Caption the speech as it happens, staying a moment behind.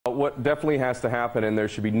What definitely has to happen, and there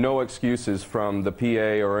should be no excuses from the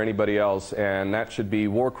PA or anybody else, and that should be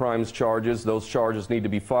war crimes charges. Those charges need to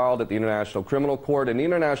be filed at the International Criminal Court, and the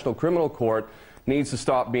International Criminal Court needs to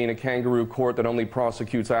stop being a kangaroo court that only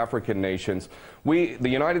prosecutes African nations. The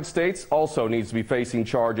United States also needs to be facing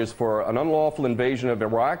charges for an unlawful invasion of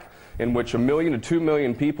Iraq, in which 1 million to 2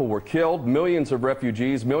 million people were killed, millions of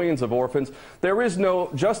refugees, millions of orphans. There is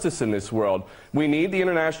no justice in this world. We need the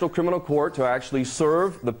International Criminal Court to actually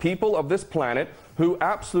serve the people of this planet who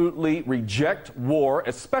absolutely reject war,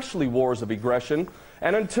 especially wars of aggression.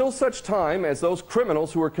 And until such time as those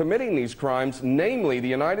criminals who are committing these crimes, namely the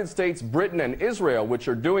United States, Britain, and Israel, which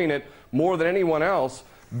are doing it more than anyone else,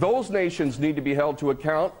 those nations need to be held to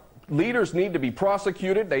account. Leaders need to be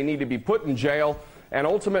prosecuted. They need to be put in jail. And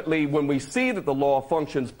ultimately, when we see that the law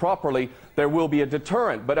functions properly, there will be a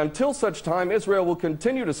deterrent. But until such time, Israel will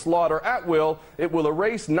continue to slaughter at will. It will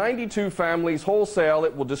erase 92 families wholesale.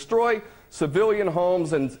 It will destroy civilian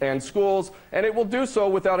homes and schools, and it will do so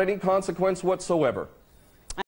without any consequence whatsoever.